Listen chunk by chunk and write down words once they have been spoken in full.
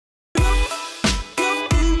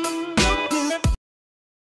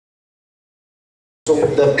So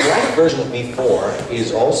the black version of Mi4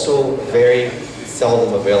 is also very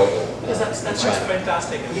seldom available that's in China.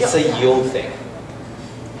 fantastic. It's a yield thing.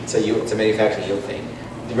 It's a manufacturing yield thing.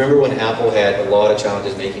 Remember when Apple had a lot of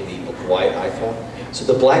challenges making the white iPhone? So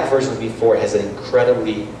the black version of Mi4 has an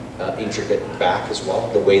incredibly intricate back as well,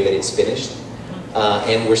 the way that it's finished.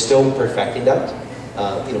 And we're still perfecting that.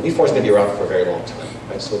 Mi4 is going to be around for a very long time.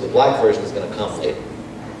 Right? So the black version is going to come later.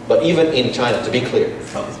 But even in China, to be clear,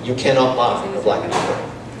 you cannot buy a Black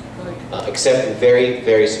Mi4, except in very,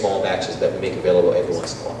 very small batches that we make available every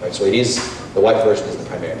once in a while. Right? So it is, the white version is the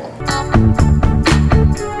primary model.